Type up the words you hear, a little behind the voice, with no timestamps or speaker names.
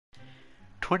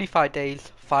25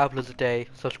 days, 5 plus a day,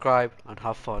 subscribe and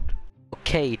have fun.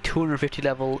 Okay, 250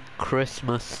 level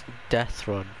Christmas death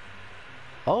run.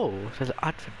 Oh, there's an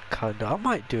advent calendar. I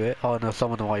might do it. Oh no,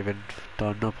 someone might even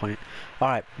done. No point.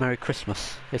 Alright, Merry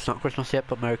Christmas. It's not Christmas yet,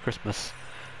 but Merry Christmas.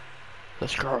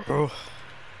 Let's go.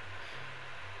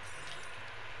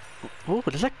 Oh,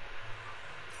 there's like...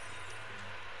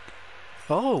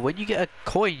 Oh, when you get a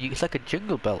coin, it's like a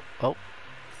jingle bell. Oh.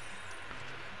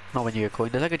 Not when you get a coin,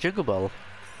 there's like a jingle bell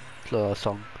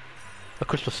song. A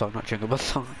Christmas song, not jingle bell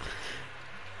song.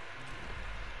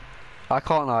 I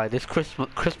can't lie, this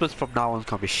Christmas from now on is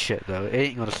gonna be shit though. It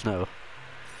ain't gonna snow.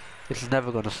 It's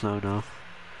never gonna snow now.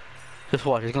 Just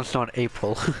watch, it's gonna snow in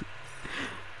April.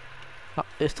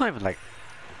 It's not even like...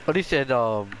 At least in,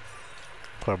 where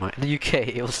am I? In the UK,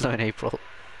 it will snow in April.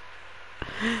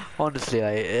 Honestly,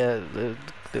 the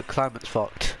climate's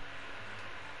fucked.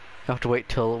 You have to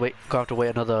wait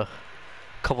another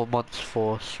couple months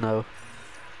for snow.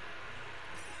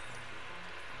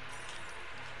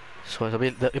 So I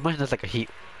mean, imagine there's like a heat.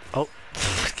 Oh,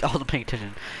 I wasn't paying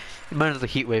attention. Imagine there's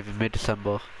a heat wave in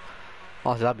mid-December.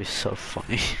 Oh, that'd be so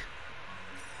funny.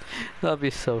 That'd be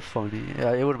so funny.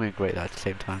 Yeah, it would have been great at the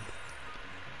same time.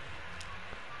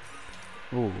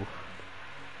 Ooh.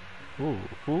 Ooh.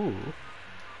 Ooh.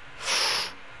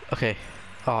 Okay.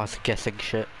 Oh, it's guessing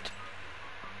shit.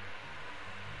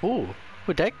 Ooh.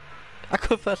 We're dead. I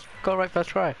got right first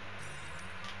try.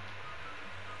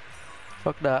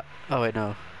 Fuck that. Oh wait,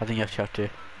 no. I think you actually have to.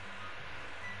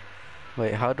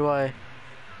 Wait, how do I...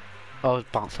 Oh,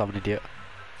 bounce, I'm an idiot.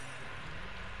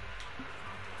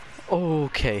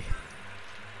 Okay.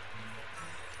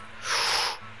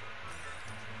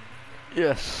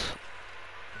 Yes.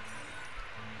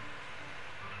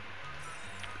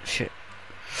 Shit.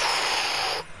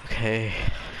 Okay.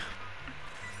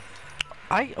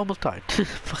 I almost died.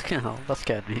 Fucking hell, that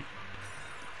scared me.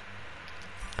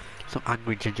 Some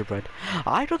angry gingerbread.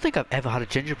 I don't think I've ever had a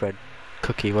gingerbread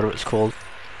cookie, whatever it's called.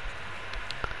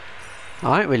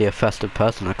 I ain't really a festive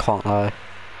person, I can't lie.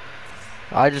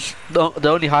 I just... The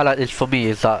only highlight is for me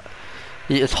is that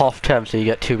it's half term, so you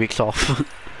get 2 weeks off.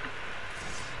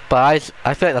 But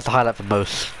I feel like that's the highlight for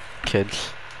most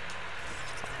kids.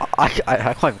 I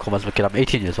can't even call myself a kid, I'm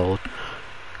 18 years old.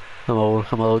 I'm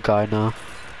an old guy now.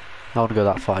 I don't want to go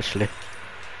that far actually.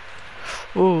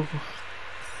 Ooh.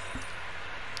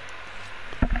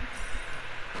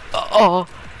 Oh.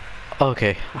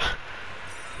 Okay.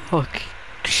 Okay.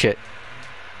 Shit.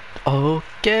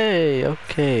 Okay.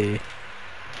 Okay.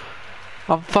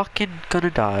 I'm fucking gonna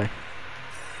die.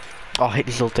 Oh, I hate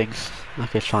these little things.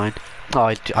 Okay, fine. Oh,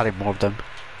 I need more of them.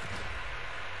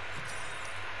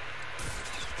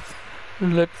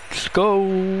 Let's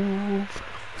go.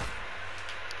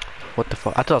 What the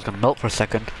fuck? I thought I was gonna melt for a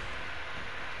second.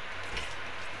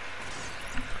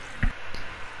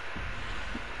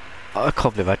 Oh, I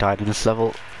can't believe I died in this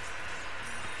level.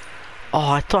 Oh,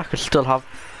 I thought I could still have...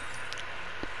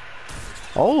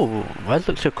 Oh, why does it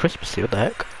look so Christmassy? What the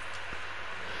heck?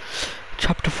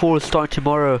 Chapter 4 is starting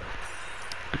tomorrow.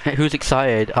 Hey, who's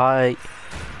excited? I'm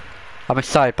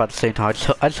excited, but at the same time,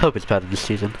 I just hope it's better this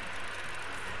season.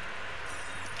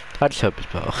 I just hope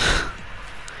it's better.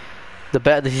 The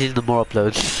better the season, the more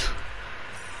uploads.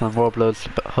 And the more uploads,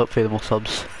 hopefully the more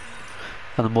subs.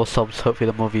 And the more subs, hopefully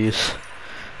the more views.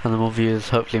 And the more views,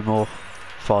 hopefully more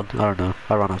fun. I don't know.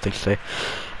 I ran out of things to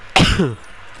say.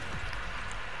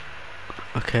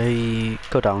 Okay,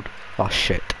 go down. Oh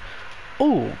shit.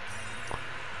 Oh!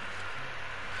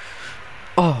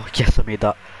 Oh, yes, I made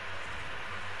that.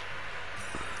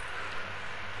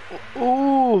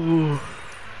 Ooh!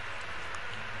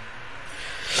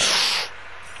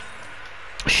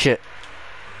 Shit.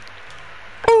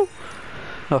 Oh!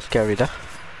 That was scary there.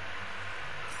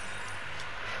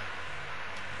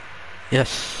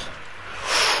 Yes.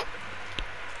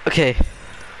 Okay.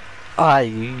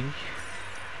 I'm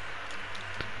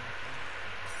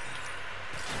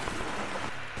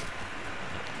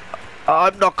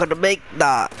not gonna make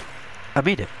that. I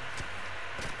made it.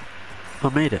 I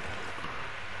made it.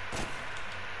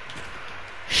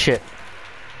 Shit.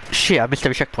 Shit, I missed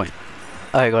every checkpoint.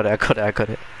 I got it, I got it, I got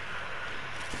it.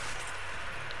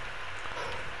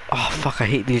 Oh fuck, I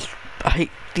hate these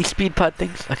speed pad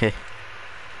things. Okay.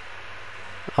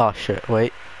 Oh shit,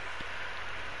 wait.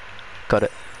 Got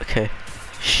it. Okay.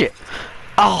 Shit.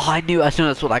 Oh, I knew as soon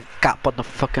as I saw that gap on the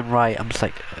fucking right, I'm just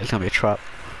like, it's gonna be a trap.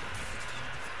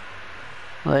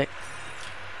 Like.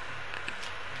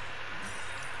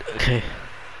 Okay.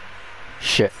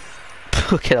 Shit.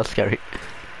 Okay, that's scary.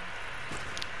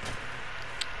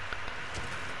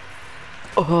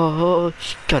 Oh,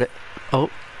 got it. Oh.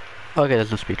 Okay,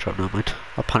 there's no speed trap, never mind.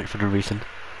 I'll panic for no reason.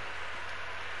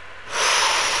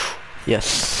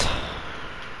 Yes.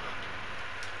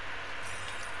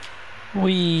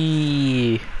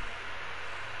 Wee.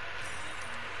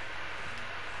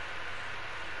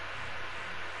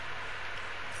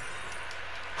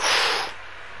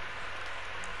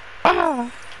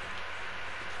 Ah.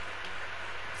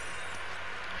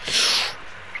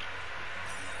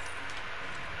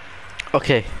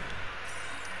 Okay.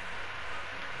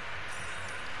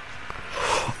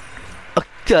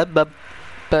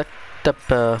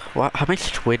 Why I make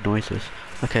such weird noises?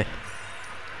 Okay.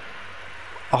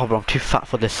 Oh, but I'm too fat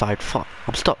for this side. Fuck.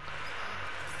 I'm stuck.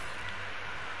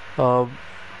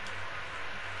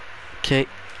 Okay.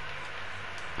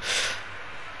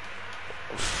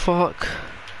 Fuck.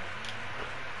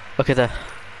 Okay, there.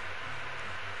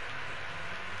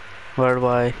 Where do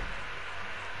I?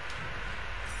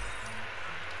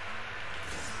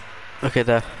 Okay,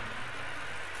 there.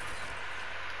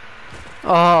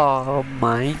 Oh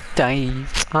my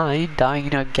days. I'm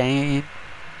dying again.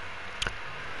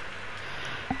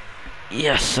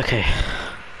 Yes, okay.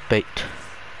 Bait.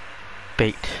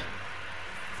 Bait.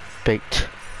 Bait.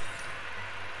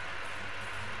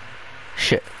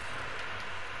 Shit.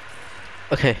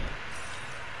 Okay.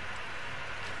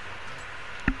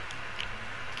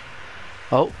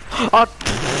 Oh. Oh,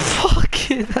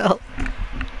 fucking hell.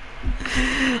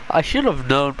 I should have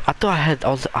known. I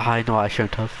thought I know I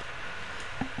shouldn't have.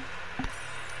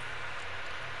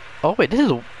 Oh wait,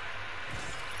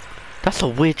 that's a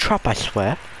weird trap, I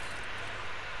swear.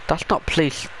 That's not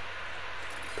placed.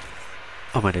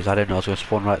 Oh my days, I didn't know I was gonna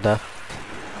spawn right there.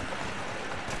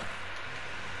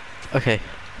 Okay.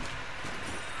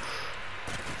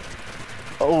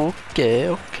 Okay,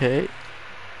 okay.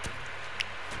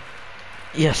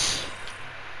 Yes.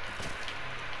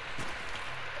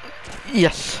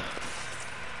 Yes.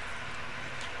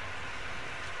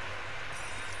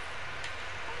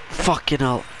 Fucking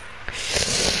hell.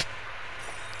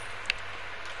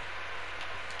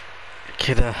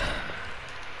 Okay, there.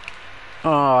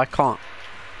 Oh, I can't.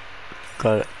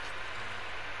 Got it.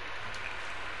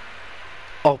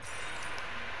 Oh.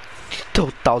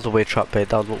 That was a weird trap bait.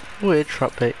 That was a weird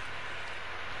trap bait.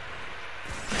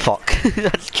 Fuck. I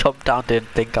just jumped down, didn't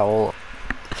think I will.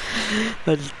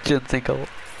 I just didn't think I will.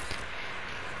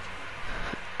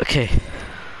 Okay.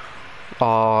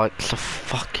 Oh, it's a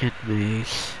fucking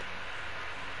maze.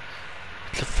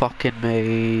 It's a fucking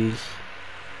maze.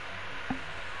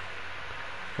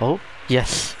 Oh,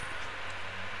 yes.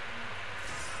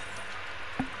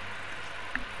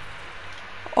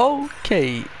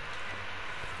 Okay.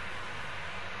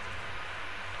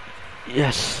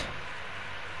 Yes.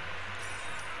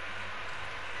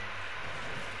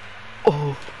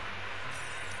 Oh.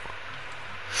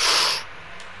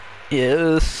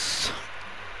 Yes.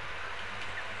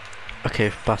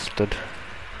 Okay, bastard.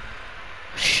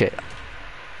 Shit.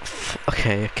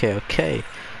 Okay, okay, okay.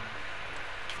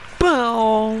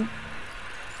 Bow.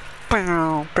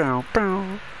 Bow, bow,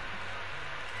 bow.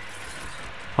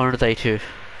 182.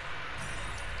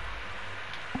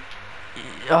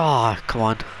 Ah, oh, come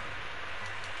on.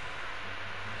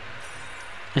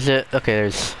 Is it? Okay,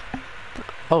 there's...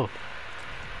 Oh.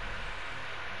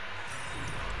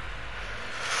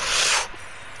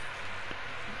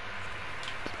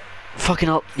 Fucking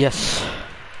hell, yes.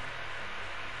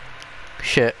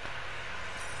 Shit.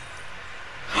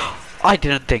 I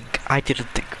didn't think.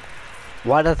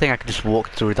 Why did I think I could just walk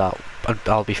through that and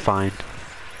I'll be fine?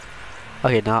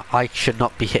 Okay, now I should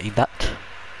not be hitting that.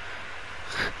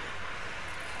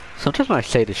 Sometimes when I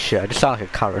say this shit, I just sound like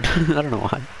a Karen. I don't know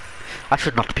why. I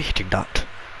should not be hitting that.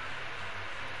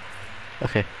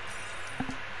 Okay.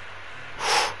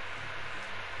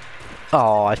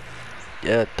 Oh,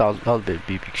 yeah, that'll be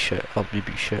big shit. That'll be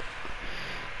big shit.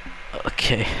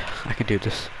 Okay, I can do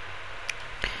this.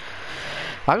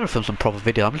 I'm gonna film some proper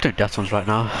video. I'm just doing Deathrun's right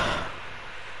now.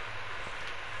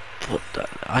 But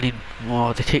I need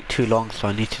more. They take too long, so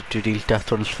I need to do these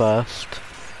Deathruns first.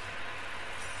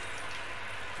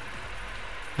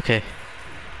 Okay.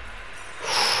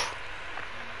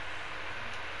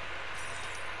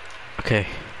 Okay.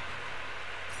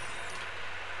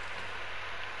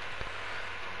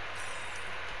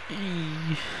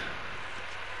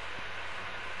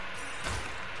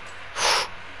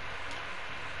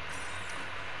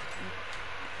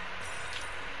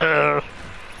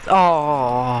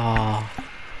 Oh.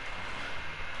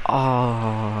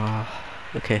 Oh.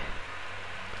 Okay.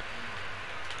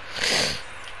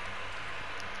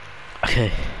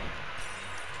 Okay.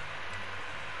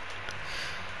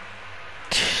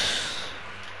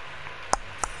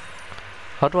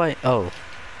 How do I? Oh.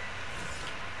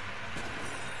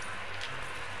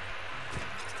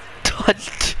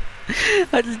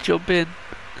 I just jump in.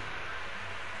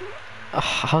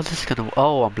 How's this gonna?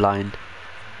 Oh, I'm blind.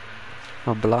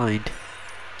 I'm blind.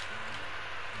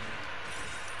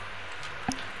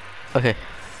 Okay.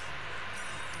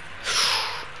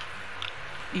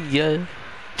 Yeah.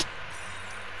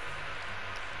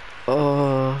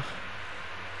 Uh.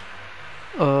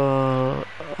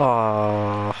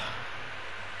 Oh.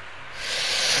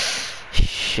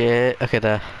 Shit. Okay,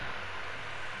 there.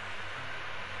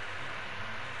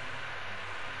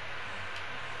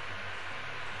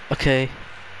 Okay.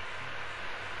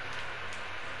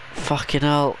 Fucking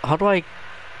hell. How do I?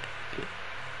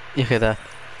 Okay, there.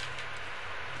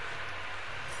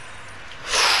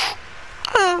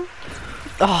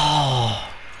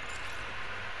 Oh.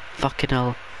 Fucking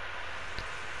hell.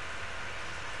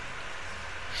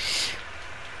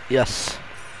 Yes.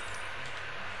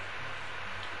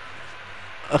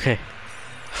 Okay.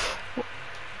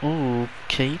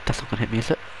 Okay, that's not gonna hit me, is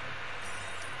it?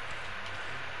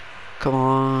 Come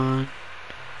on.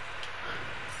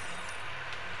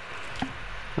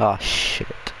 Oh shit.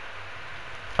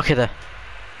 Okay, there.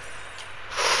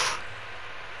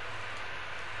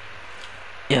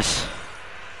 Yes.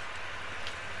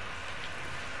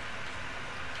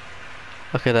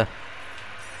 Okay, there.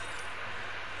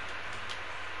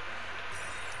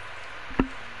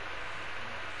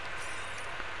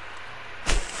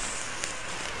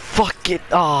 Fuck it.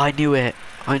 Oh, I knew it.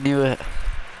 I knew it.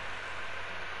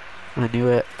 I knew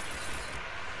it.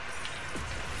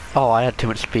 Oh, I had too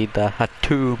much speed there. I had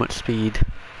too much speed.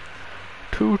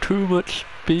 Too much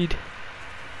speed.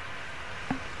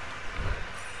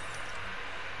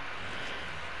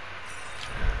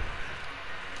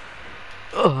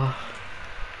 Ugh.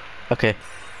 Okay.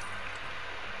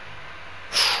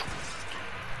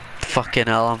 Fucking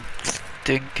hell, I'm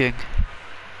stinking.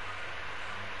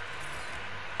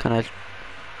 Can I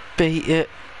beat it?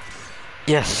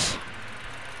 Yes.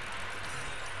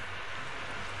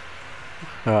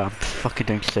 Alright, I'm fucking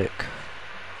doing sick.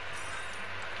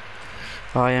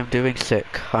 I am doing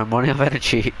sick. I'm running out of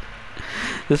energy.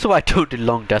 This is why I don't do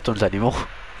long death runs anymore.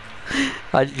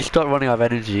 You start running out of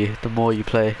energy the more you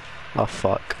play. Oh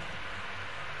fuck.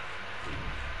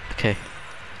 Okay.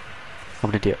 I'm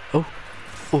an idiot. Oh.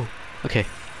 Oh. Okay.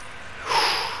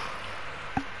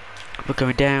 We're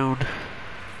going down.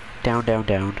 Down, down,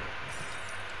 down.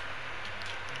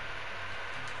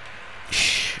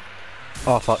 Shh.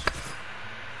 Oh fuck.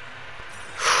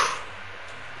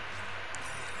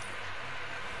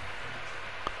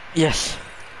 Yes.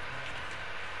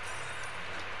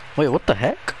 Wait, what the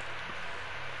heck?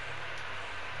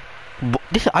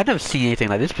 This, I've never seen anything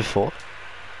like this before.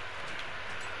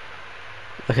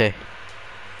 Okay.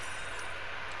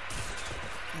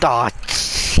 Ah, I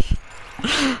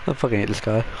fucking hate this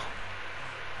guy.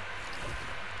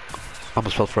 I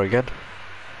almost fell for it again.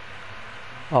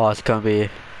 Oh, it's gonna be.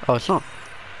 Oh, it's not.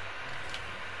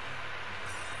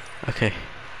 Okay.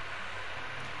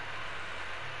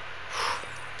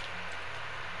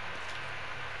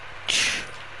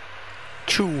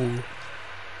 Choo.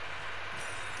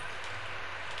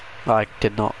 I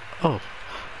did not. Oh.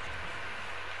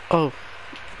 Oh.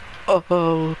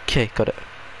 Oh. Okay, got it.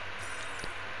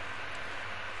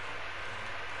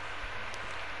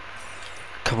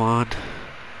 Come on.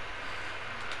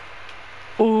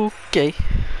 Okay.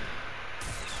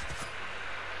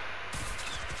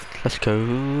 Let's go.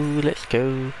 Let's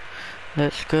go.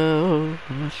 Let's go.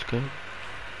 Let's go.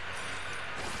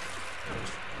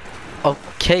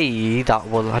 Okay, that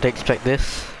was. I didn't expect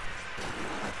this.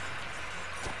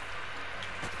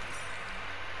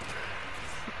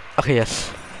 Okay,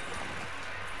 yes.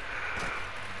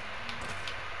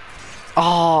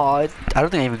 Oh, I don't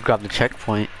think I even grabbed the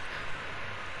checkpoint.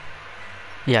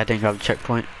 Yeah, I didn't grab the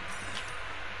checkpoint.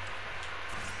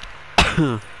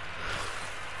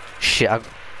 Shit,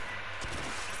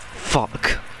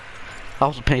 fuck. I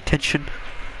wasn't paying attention.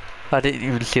 I didn't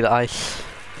even see the ice.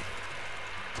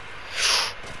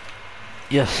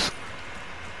 Yes.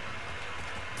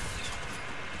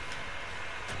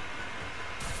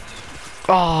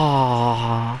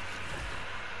 Oh.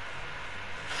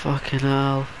 Fucking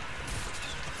hell.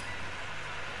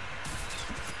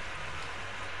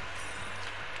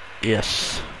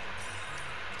 Yes.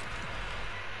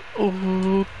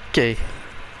 Okay.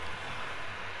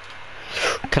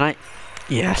 Can I?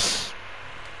 Yes.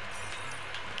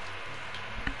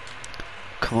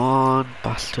 Come on,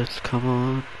 bastards, come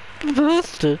on.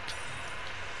 Bastard.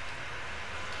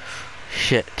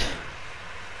 Shit.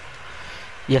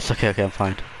 Yes, okay, okay, I'm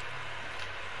fine.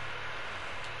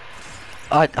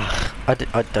 I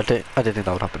didn't think that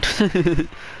would happen.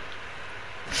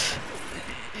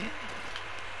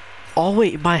 Oh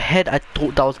wait, in my head I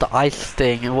thought that was the ice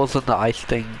thing. It wasn't the ice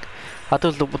thing. I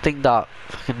thought it was the thing that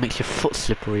fucking makes your foot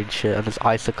slippery and shit, and there's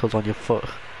icicles on your foot.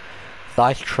 The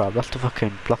ice trap. That's the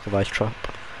fucking block of ice trap.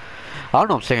 I don't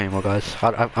know what I'm saying anymore, guys.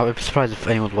 I'd be surprised if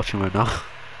anyone's watching right now.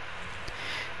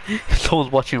 If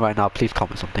someone's watching right now, please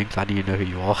comment something, 'cause I need to know who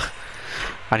you are.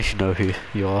 I need to know who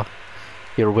you are.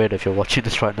 You're weird if you're watching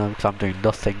this right now, because I'm doing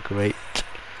nothing great.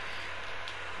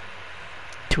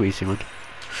 Too easy, man.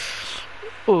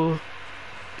 Oh,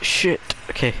 shit.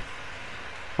 Okay.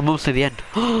 I'm almost at the end.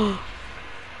 I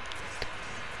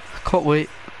can't wait.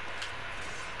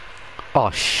 Oh,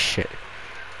 shit.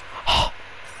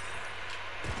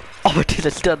 Oh, I did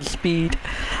a stun speed.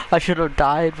 I should have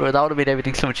died, bro. That would have made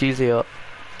everything so much easier.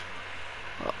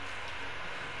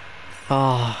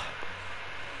 Oh.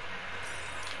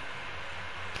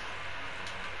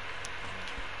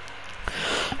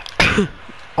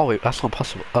 Oh wait, that's not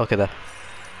possible. Okay, there.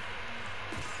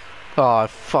 Oh,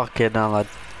 fucking hell, I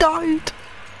died.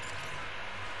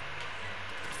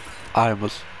 I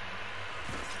almost...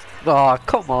 Oh,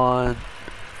 come on.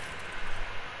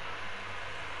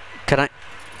 Can I...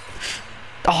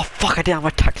 Oh, fuck, I didn't have my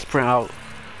attack sprint out.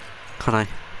 Can I?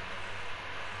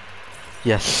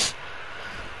 Yes.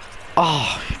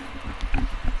 Oh.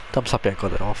 I'm happy I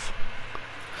got it off.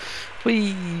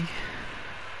 Whee.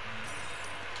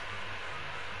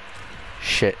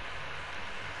 Shit.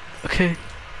 Okay.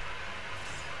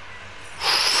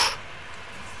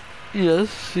 Yes,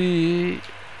 see.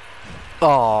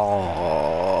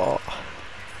 Oh.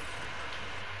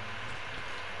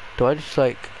 Do I just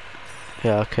like...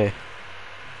 Yeah, okay.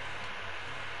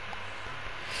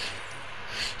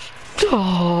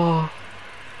 Oh.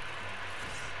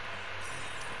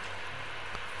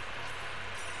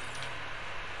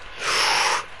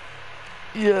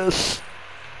 Yes.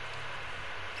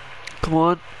 Come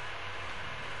on.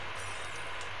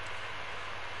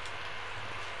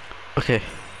 Okay.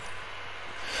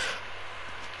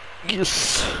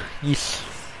 Yes. Yes.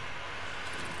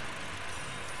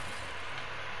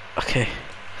 Okay.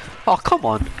 Oh, come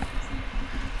on.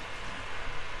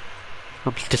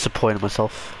 I'm disappointed in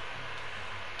myself.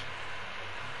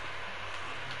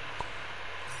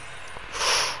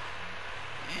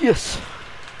 Yes.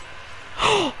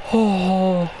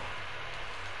 Oh.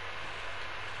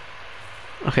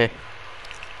 Okay.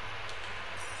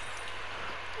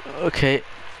 Okay.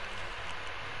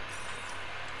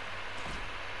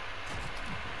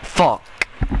 Fuck.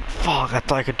 Fuck, I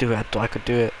thought I could do it. I thought I could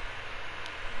do it.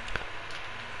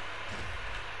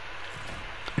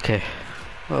 Okay.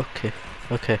 Okay.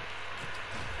 Okay.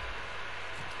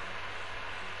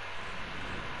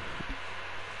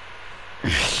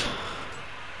 Yes.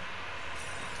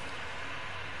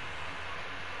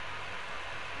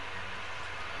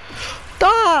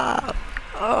 Ah!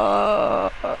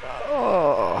 Oh.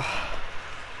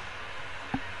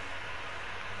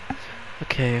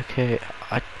 Okay, okay.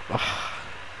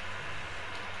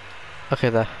 Okay,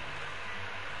 there.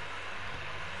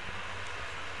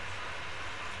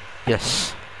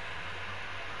 Yes.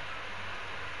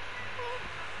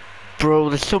 Bro,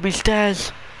 there's so many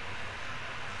stairs.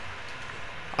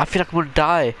 I feel like I'm gonna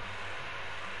die.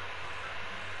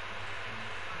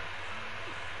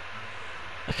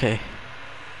 Okay.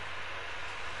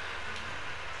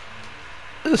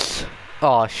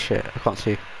 Oh shit, I can't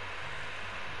see.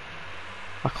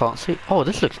 I can't see. Oh,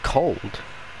 this looks cold.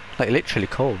 Like literally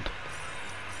cold.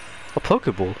 A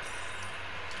Pokeball.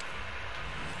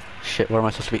 Shit, where am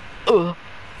I supposed to be? Oh,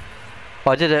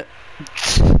 I did it.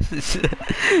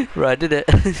 Right, I did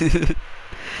it.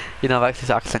 You know, I've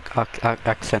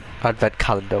accent advent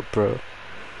calendar, bro.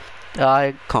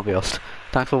 I can't be asked.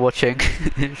 Thanks for watching.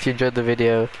 If you enjoyed the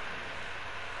video.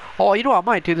 Oh, you know what? I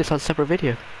might do this as a separate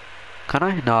video. Can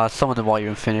I? No, some of them won't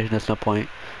even finish. There's no point.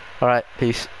 Alright,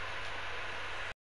 peace.